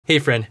Hey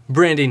friend,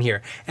 Brandon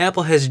here.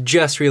 Apple has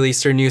just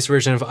released their newest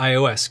version of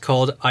iOS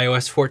called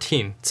iOS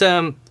 14. It's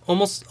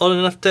almost old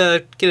enough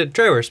to get a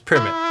driver's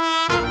permit.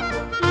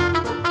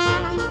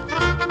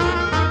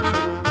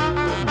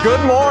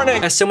 Good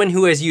morning! As someone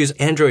who has used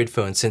Android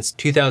phones since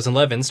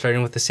 2011,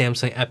 starting with the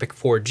Samsung Epic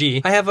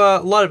 4G, I have a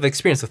lot of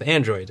experience with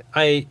Android.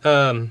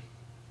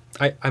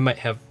 I might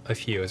have a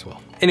few as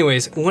well.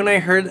 Anyways, when I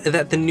heard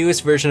that the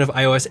newest version of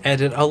iOS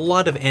added a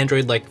lot of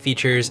Android-like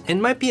features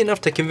and might be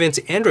enough to convince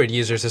Android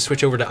users to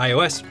switch over to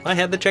iOS, I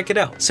had to check it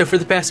out. So for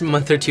the past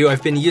month or two,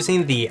 I've been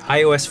using the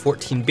iOS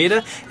 14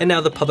 beta and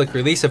now the public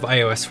release of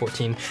iOS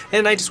 14,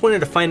 and I just wanted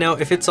to find out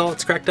if it's all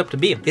it's cracked up to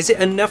be. Is it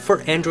enough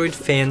for Android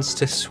fans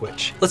to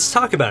switch? Let's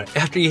talk about it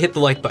after you hit the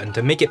like button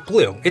to make it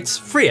blue. It's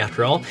free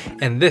after all,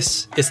 and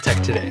this is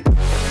Tech Today.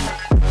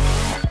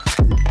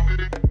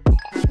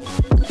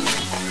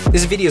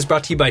 This video is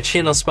brought to you by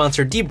channel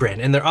sponsor Dbrand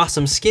and their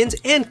awesome skins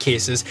and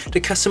cases to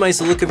customize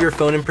the look of your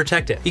phone and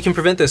protect it. You can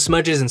prevent those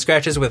smudges and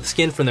scratches with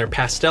skin from their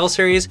pastel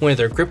series, one of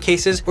their grip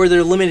cases, or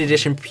their limited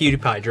edition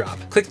PewDiePie drop.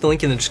 Click the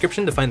link in the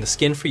description to find the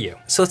skin for you.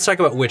 So let's talk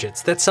about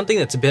widgets. That's something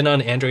that's been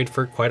on Android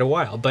for quite a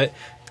while, but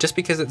just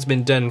because it's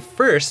been done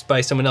first by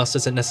someone else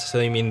doesn't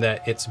necessarily mean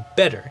that it's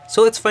better.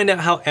 So let's find out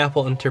how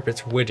Apple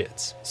interprets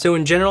widgets. So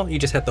in general, you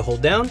just have to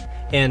hold down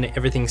and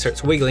everything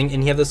starts wiggling,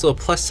 and you have this little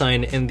plus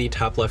sign in the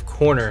top left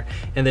corner.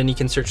 And then you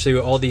can search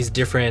through all these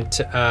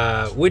different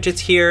widgets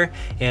here,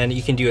 and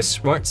you can do a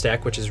smart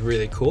stack, which is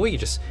really cool. You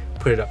just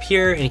put it up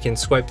here and you can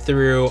swipe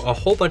through a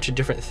whole bunch of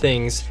different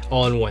things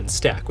all in one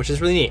stack, which is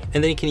really neat.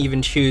 And then you can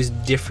even choose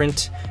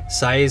different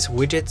size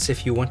widgets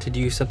if you want to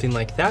do something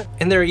like that.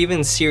 And there are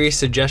even Siri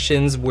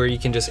suggestions where you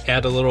can just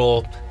add a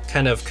little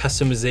kind of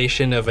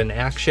customization of an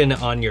action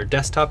on your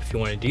desktop if you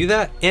want to do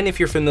that. And if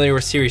you're familiar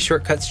with Siri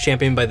shortcuts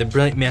championed by the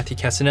brilliant Matthew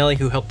Casanelli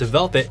who helped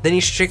develop it, then you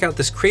should check out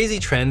this crazy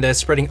trend that's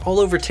spreading all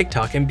over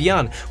TikTok and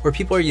beyond, where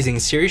people are using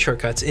Siri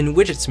shortcuts in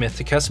Widgetsmith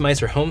to customize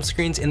their home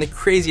screens in the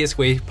craziest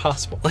way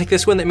possible. Like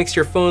this one that makes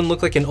your phone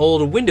look like an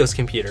old Windows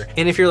computer.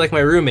 And if you're like my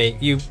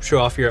roommate, you show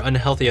off your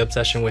unhealthy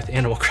obsession with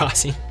Animal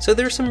Crossing. So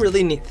there's some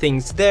really neat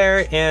things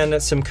there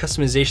and some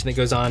customization that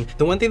goes on.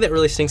 The one thing that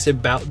really stinks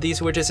about these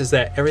widgets is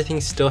that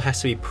everything still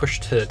has to be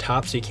pushed to the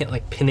top, so you can't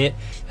like pin it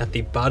at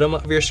the bottom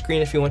of your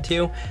screen if you want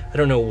to. I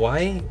don't know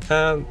why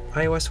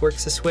iOS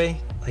works this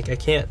way. Like I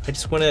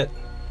just want to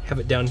have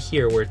it down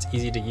here where it's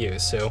easy to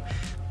use. So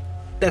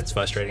that's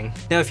frustrating.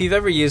 Now, if you've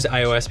ever used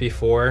iOS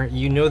before,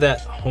 you know that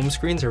home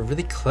screens are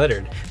really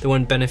cluttered. The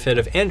one benefit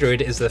of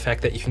Android is the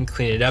fact that you can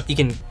clean it up. You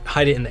can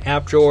hide it in the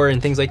app drawer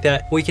and things like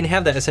that. Well, you can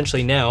have that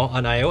essentially now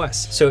on iOS.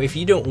 So if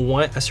you don't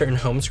want a certain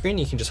home screen,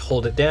 you can just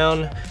hold it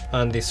down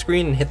on the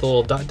screen and hit the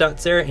little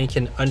dots there, and you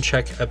can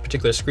uncheck a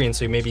particular screen.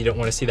 So maybe you don't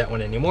want to see that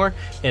one anymore,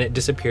 and it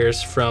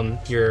disappears from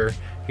your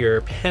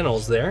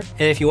panels there.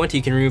 And if you want to,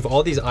 you can remove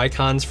all these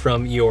icons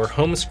from your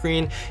home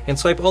screen and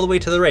swipe all the way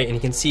to the right, and you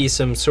can see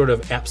some sort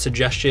of app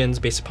suggestions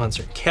based upon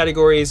certain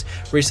categories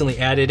recently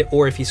added.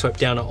 Or if you swipe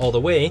down all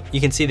the way, you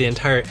can see the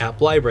entire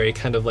app library,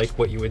 kind of like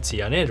what you would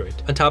see on Android.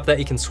 On top of that,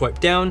 you can swipe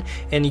down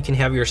and you can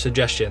have your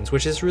suggestions,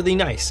 which is really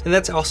nice. And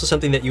that's also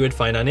something that you would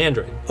find on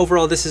Android.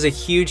 Overall, this is a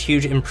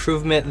huge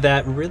improvement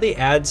that really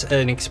adds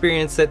an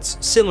experience that's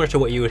similar to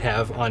what you would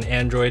have on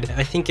Android.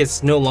 I think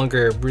it's no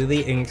longer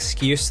really an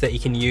excuse that you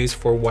can use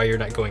for why you're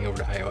not going over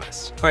to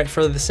iOS. All right,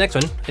 for this next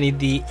one, I need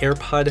the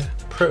AirPod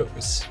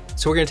Pros.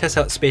 So we're gonna test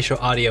out spatial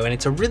audio, and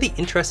it's a really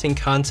interesting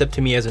concept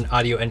to me as an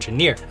audio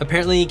engineer.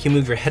 Apparently you can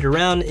move your head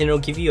around and it'll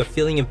give you a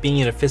feeling of being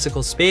in a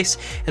physical space,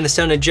 and the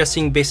sound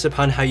adjusting based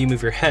upon how you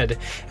move your head.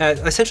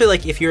 Essentially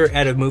like if you're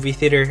at a movie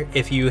theater,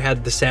 if you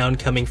had the sound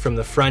coming from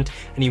the front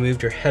and you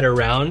moved your head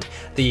around,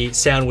 the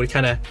sound would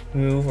kind of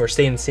move or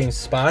stay in the same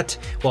spot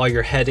while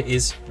your head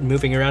is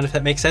moving around, if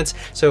that makes sense.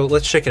 So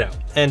let's check it out.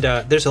 And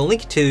there's a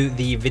link to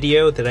the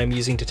video that I'm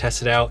using to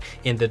test it out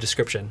in the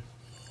description.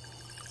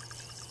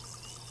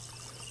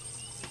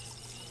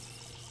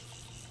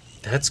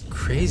 That's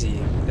crazy.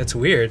 That's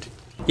weird.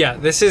 Yeah,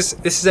 this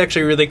is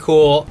actually really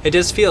cool. It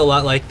does feel a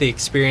lot like the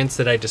experience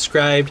that I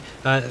described.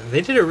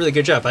 They did a really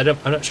good job. I'm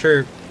not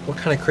sure what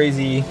kind of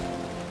crazy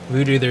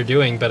voodoo they're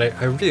doing, but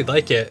I really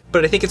like it.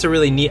 But I think it's a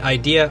really neat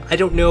idea. I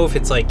don't know if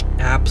it's like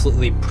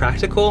absolutely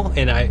practical,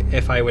 and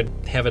if I would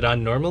have it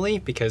on normally,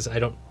 because I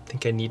don't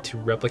think I need to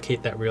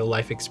replicate that real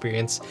life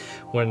experience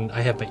when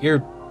I have my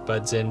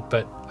earbuds in.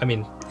 But I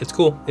mean, it's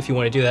cool if you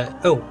want to do that.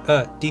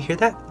 Oh, do you hear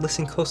that?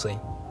 Listen closely.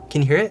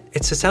 Can you hear it?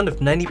 It's the sound of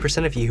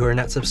 90% of you who are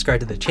not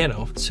subscribed to the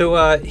channel.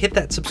 So hit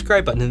that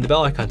subscribe button and the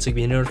bell icon so you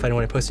can be notified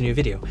when I post a new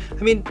video.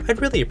 I mean,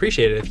 I'd really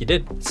appreciate it if you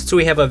did. So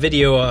we have a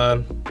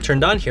video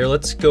turned on here.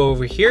 Let's go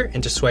over here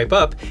and just swipe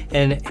up,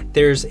 and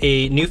there's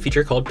a new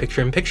feature called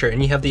Picture in Picture,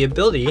 and you have the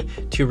ability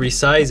to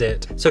resize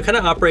it. So it kind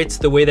of operates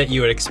the way that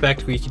you would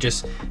expect, where you could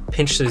just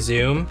pinch the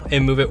zoom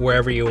and move it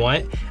wherever you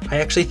want.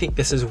 I actually think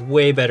this is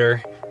way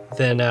better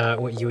than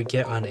what you would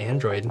get on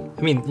Android.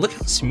 I mean, look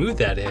how smooth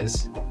that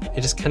is. It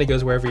just kind of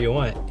goes wherever you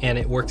want, and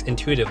it works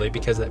intuitively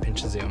because of that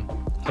pinch to zoom.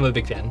 I'm a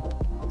big fan.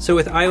 So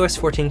with iOS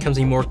 14 comes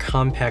a more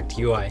compact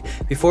UI.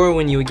 Before,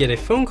 when you would get a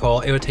phone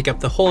call, it would take up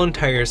the whole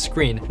entire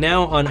screen.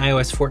 Now on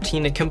iOS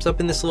 14, it comes up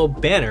in this little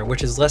banner,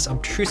 which is less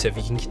obtrusive.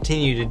 You can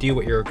continue to do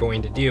what you're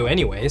going to do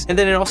anyways. And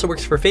then it also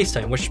works for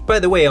FaceTime, which by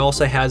the way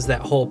also has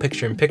that whole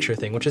picture-in-picture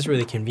thing, which is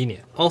really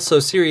convenient. Also,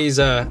 Siri's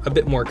a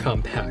bit more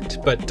compact,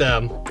 but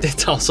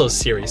it's also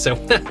Siri. So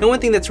and one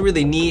thing that's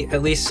really neat,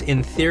 at least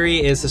in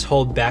theory, is this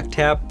whole back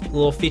tap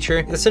little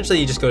feature. Essentially,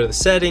 you just go to the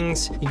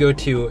settings, you go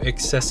to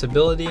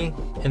accessibility,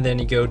 and then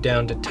you go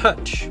down to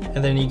touch,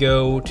 and then you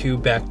go to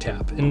back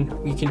tap. And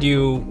you can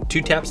do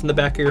 2 taps on the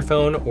back of your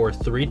phone or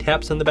 3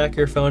 taps on the back of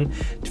your phone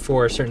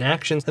for certain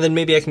actions. And then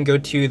maybe I can go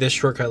to this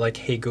shortcut like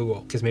Hey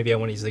Google, because maybe I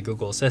want to use the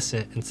Google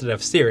Assistant instead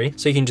of Siri.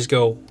 So you can just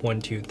go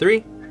 1, 2,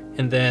 3,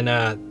 and then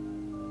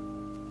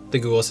the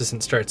Google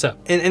Assistant starts up.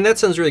 And that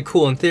sounds really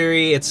cool in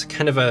theory. It's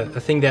kind of a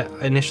thing that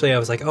initially I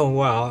was like, oh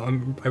wow,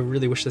 I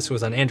really wish this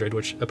was on Android,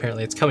 which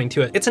apparently it's coming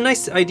to it. It's a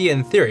nice idea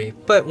in theory,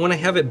 but when I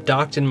have it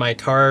docked in my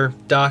car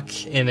dock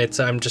and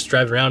I'm just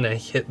driving around and I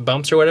hit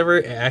bumps or whatever,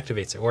 it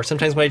activates it. Or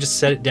sometimes when I just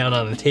set it down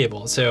on the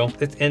table. So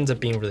it ends up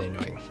being really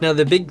annoying. Now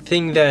the big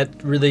thing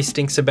that really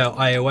stinks about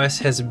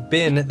iOS has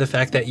been the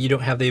fact that you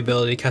don't have the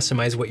ability to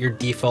customize what your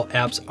default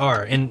apps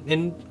are. And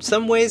in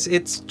some ways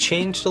it's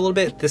changed a little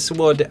bit. This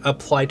would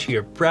apply to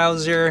your browser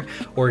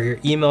or your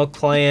email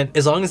client,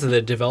 as long as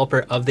the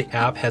developer of the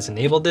app has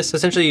enabled this.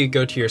 Essentially, you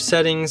go to your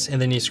settings and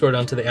then you scroll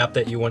down to the app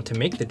that you want to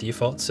make the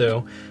default.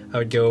 So I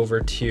would go over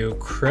to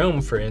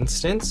Chrome, for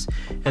instance,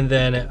 and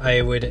then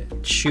I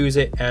would choose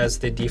it as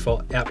the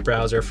default app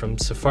browser from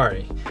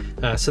Safari.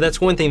 So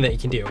that's one thing that you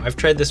can do. I've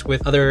tried this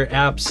with other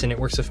apps and it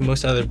works with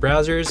most other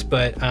browsers,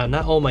 but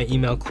not all my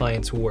email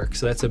clients work.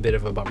 So that's a bit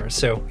of a bummer.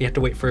 So you have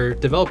to wait for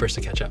developers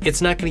to catch up.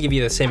 It's not going to give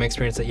you the same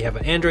experience that you have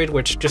on Android,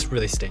 which just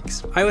really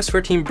stinks. iOS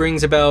 14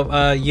 brings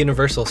about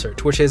universal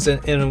search, which is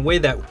in a way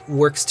that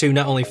works to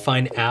not only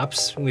find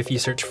apps if you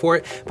search for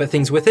it, but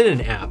things within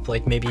an app,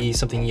 like maybe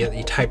something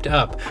you typed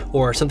up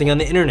or something on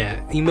the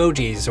internet,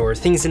 emojis, or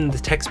things in the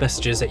text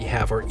messages that you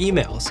have, or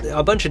emails.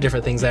 A bunch of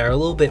different things that are a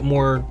little bit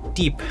more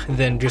deep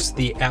than just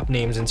the app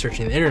names and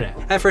searching the internet.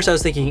 At first I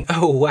was thinking,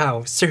 oh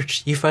wow,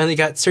 search, you finally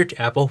got search,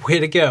 Apple, way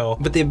to go.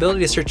 But the ability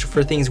to search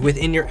for things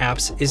within your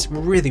apps is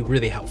really,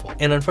 really helpful.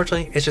 And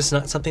unfortunately, it's just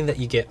not something that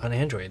you get on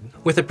Android.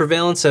 With the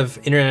prevalence of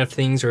Internet of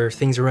Things or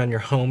things around your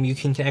home, you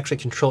can actually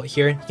control it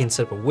here. You can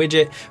set up a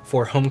widget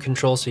for home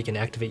control so you can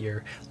activate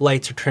your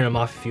lights or turn them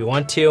off if you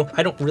want to.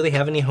 I don't really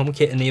have any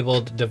HomeKit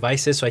enabled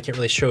devices, so I can't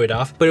really show it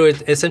off, but it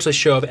would essentially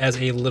show up as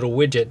a little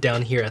widget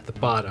down here at the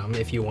bottom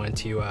if you wanted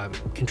to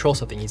control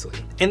something easily.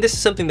 And this is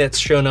something that's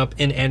shown up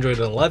in Android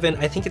 11.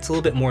 I think it's a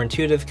little bit more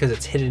intuitive because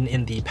it's hidden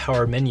in the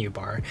power menu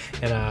bar,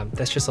 and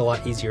that's just a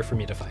lot easier for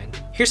me to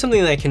find. Here's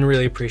something that I can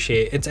really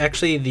appreciate. It's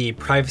actually the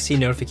privacy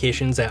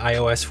notifications that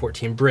iOS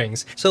 14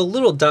 brings. So a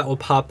little dot will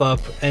pop up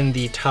in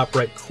the top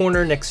right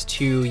corner next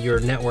to your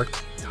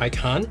network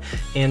icon,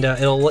 and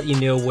it'll let you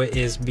know what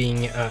is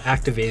being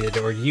activated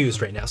or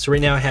used right now. So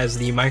right now it has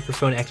the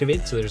microphone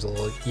activated, so there's a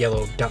little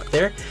yellow dot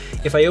there.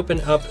 If I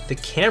open up the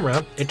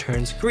camera, it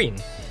turns green.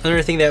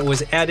 Another thing that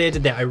was added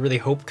that I really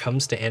hope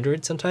comes to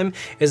Android sometime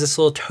is this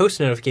little toast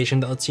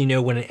notification that lets you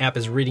know when an app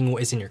is reading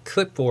what is in your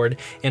clipboard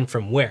and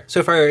from where. So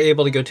if I were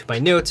able to go to my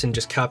notes and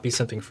just copy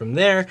something from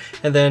there,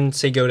 and then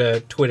say go to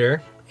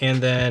Twitter,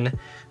 and then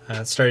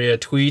started a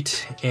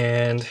tweet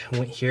and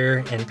went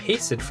here and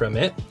pasted from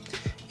it,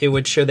 it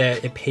would show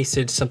that it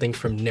pasted something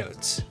from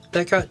notes.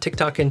 That got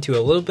TikTok into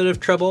a little bit of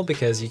trouble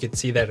because you could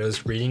see that it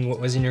was reading what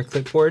was in your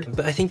clipboard,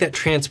 but I think that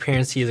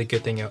transparency is a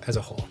good thing as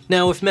a whole.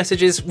 Now with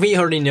messages, we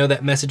already know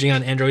that messaging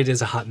on Android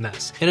is a hot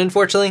mess, and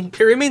unfortunately,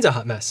 it remains a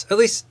hot mess, at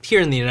least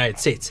here in the United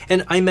States.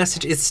 And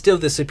iMessage is still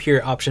the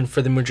superior option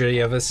for the majority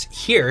of us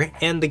here,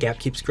 and the gap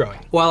keeps growing.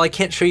 While I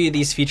can't show you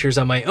these features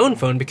on my own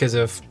phone because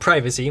of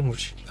privacy,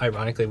 which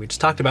ironically we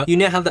just talked about, you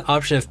now have the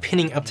option of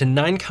pinning up to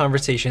 9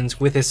 conversations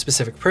with a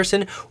specific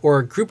person or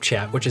a group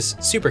chat, which is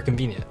super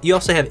convenient. You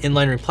also have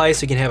inline replies,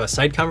 so you can have a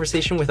side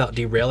conversation without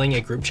derailing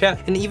a group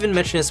chat, and even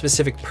mention a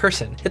specific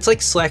person. It's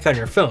like Slack on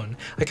your phone.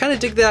 I kind of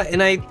dig that,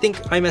 and I think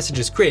iMessage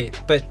is great,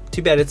 but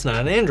too bad it's not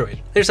on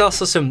Android. There's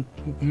also some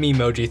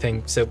memoji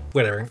thing, so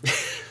whatever.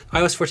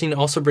 iOS 14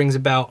 also brings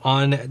about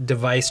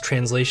on-device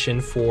translation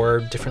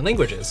for different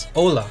languages.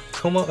 Hola,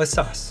 ¿cómo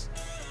estás?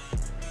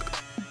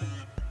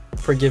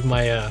 Forgive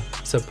my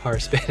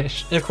subpar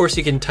Spanish. And of course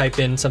you can type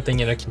in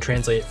something and it can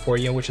translate it for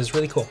you, which is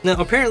really cool. Now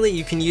apparently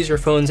you can use your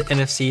phone's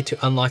NFC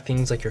to unlock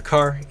things like your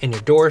car and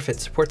your door if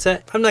it supports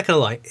that. I'm not gonna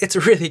lie, it's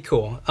really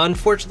cool.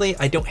 Unfortunately,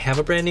 I don't have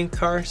a brand new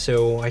car,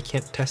 so I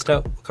can't test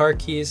out car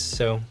keys,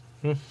 so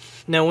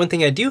Now, one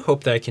thing I do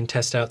hope that I can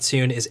test out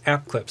soon is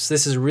app clips.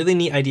 This is a really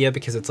neat idea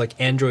because it's like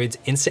Android's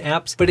Insta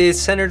apps, but it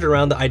is centered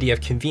around the idea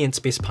of convenience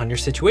based upon your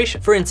situation.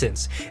 For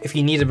instance, if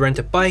you need to rent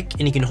a bike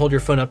and you can hold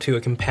your phone up to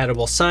a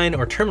compatible sign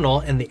or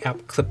terminal and the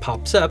app clip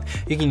pops up,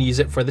 you can use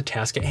it for the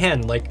task at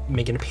hand, like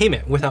making a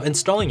payment without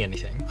installing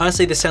anything.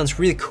 Honestly, this sounds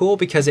really cool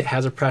because it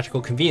has a practical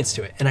convenience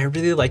to it, and I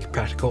really like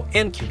practical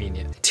and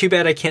convenient. Too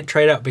bad I can't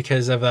try it out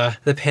because of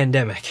the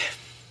pandemic.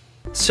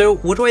 So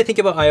what do I think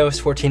about iOS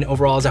 14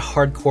 overall as a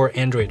hardcore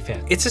Android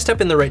fan? It's a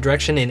step in the right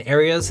direction in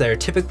areas that are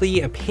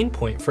typically a pain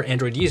point for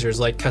Android users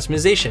like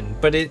customization,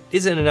 but it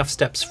isn't enough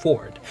steps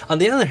forward. On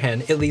the other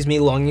hand, it leaves me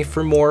longing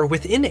for more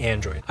within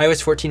Android.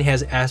 iOS 14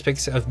 has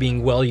aspects of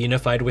being well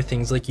unified with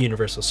things like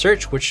universal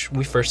search, which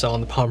we first saw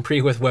on the Palm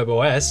Pre with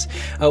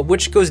WebOS,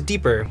 which goes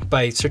deeper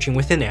by searching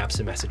within apps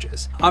and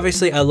messages.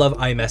 Obviously, I love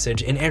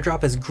iMessage, and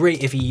AirDrop is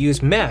great if you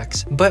use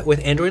Macs, but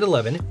with Android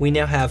 11, we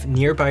now have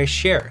Nearby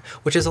Share,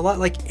 which is a lot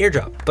like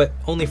AirDrop, but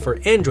only for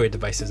Android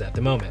devices at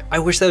the moment. I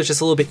wish that was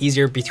just a little bit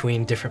easier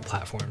between different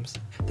platforms.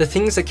 The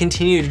things that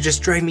continue to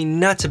just drive me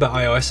nuts about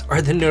iOS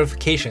are the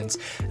notifications.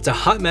 It's a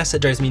hot mess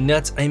that drives me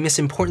nuts. I miss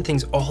important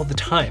things all the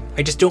time.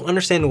 I just don't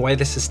understand why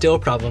this is still a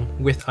problem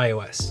with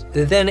iOS.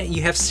 Then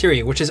you have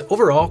Siri, which is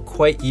overall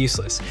quite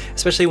useless,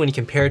 especially when you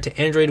compare it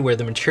to Android, where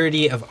the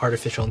maturity of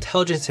artificial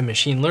intelligence and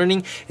machine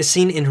learning is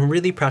seen in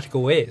really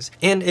practical ways,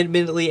 and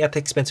admittedly at the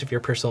expense of your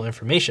personal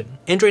information.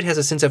 Android has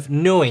a sense of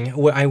knowing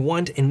what I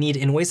want and need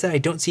in ways that I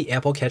don't see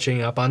Apple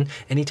catching up on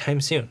anytime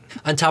soon.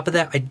 On top of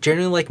that, I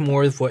generally like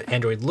more of what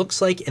Android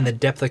looks like and the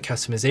depth of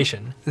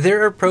customization.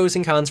 There are pros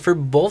and cons for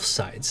both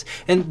sides,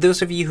 and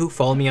those of you who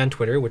follow me on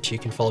Twitter, which you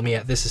can follow me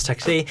at This Is Tech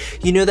Today,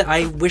 you know that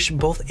I wish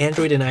both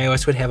Android and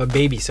iOS would have a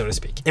baby, so to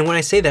speak. And when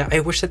I say that, I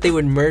wish that they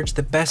would merge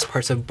the best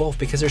parts of both,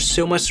 because there's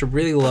so much to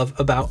really love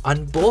about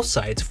on both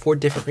sides for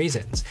different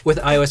reasons. With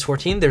iOS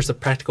 14, there's the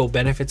practical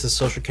benefits of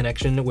social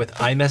connection with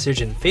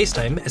iMessage and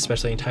FaceTime,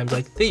 especially in times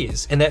like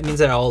these. And that means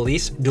that I'll at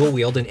least dual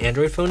wield an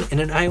Android phone and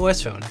an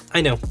iOS phone.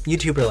 I know,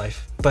 YouTuber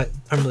life, but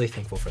I'm really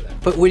thankful for that.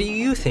 But what do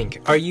you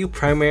think? Are you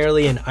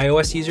primarily an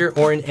iOS user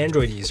or an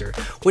Android user?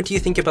 What do you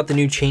think about the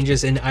new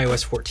changes in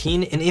iOS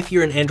 14? And if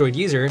you're an Android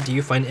user, do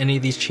you find any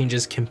of these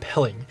changes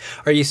compelling?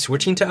 Are you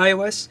switching to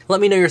iOS?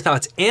 Let me know your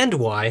thoughts and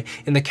why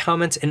in the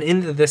comments and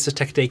in the This Is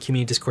Tech Today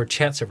community Discord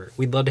chat server.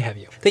 We'd love to have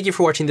you. Thank you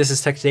for watching This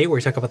Is Tech Today, where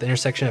we talk about the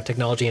intersection of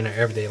technology in our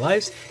everyday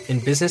lives, in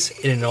business,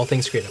 and in all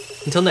things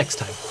creative. Until next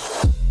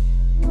time.